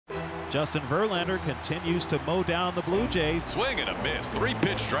Justin Verlander continues to mow down the Blue Jays. Swing and a miss.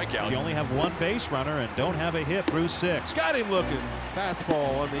 3-pitch strikeout. You only have one base runner and don't have a hit through 6. Got him looking.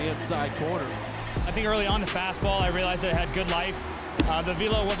 Fastball on the inside corner. I think early on the fastball, I realized that it had good life. The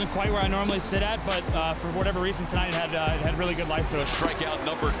velo wasn't quite where I normally sit at, but for whatever reason tonight it had really good life to it. Strikeout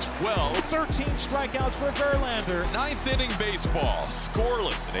number 12. 13 strikeouts for Verlander. 9th inning baseball.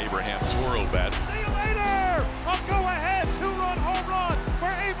 Scoreless. And Abraham Toro bat. See you later! A go-ahead 2-run home run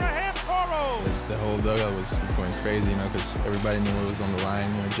for Abraham Toro! The whole dugout was going crazy, because everybody knew it was on the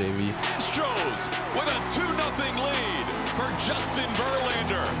line, JV. Astros with a 2-0 lead for Justin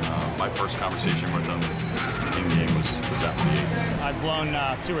Verlander. My first conversation with him in the game was after the 8th. I've blown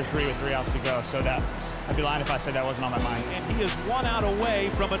 2 or 3 with 3 outs to go, so that I'd be lying if I said that wasn't on my mind. And he is 1 out away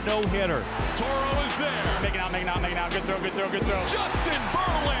from a no-hitter. Toro is there. Making out. Good throw. Justin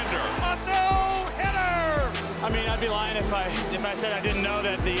Verlander. A no-hitter! I mean, I'd be lying if I said I didn't know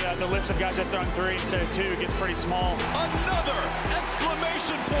that the list of guys that thrown 3 instead of 2 gets pretty small. Another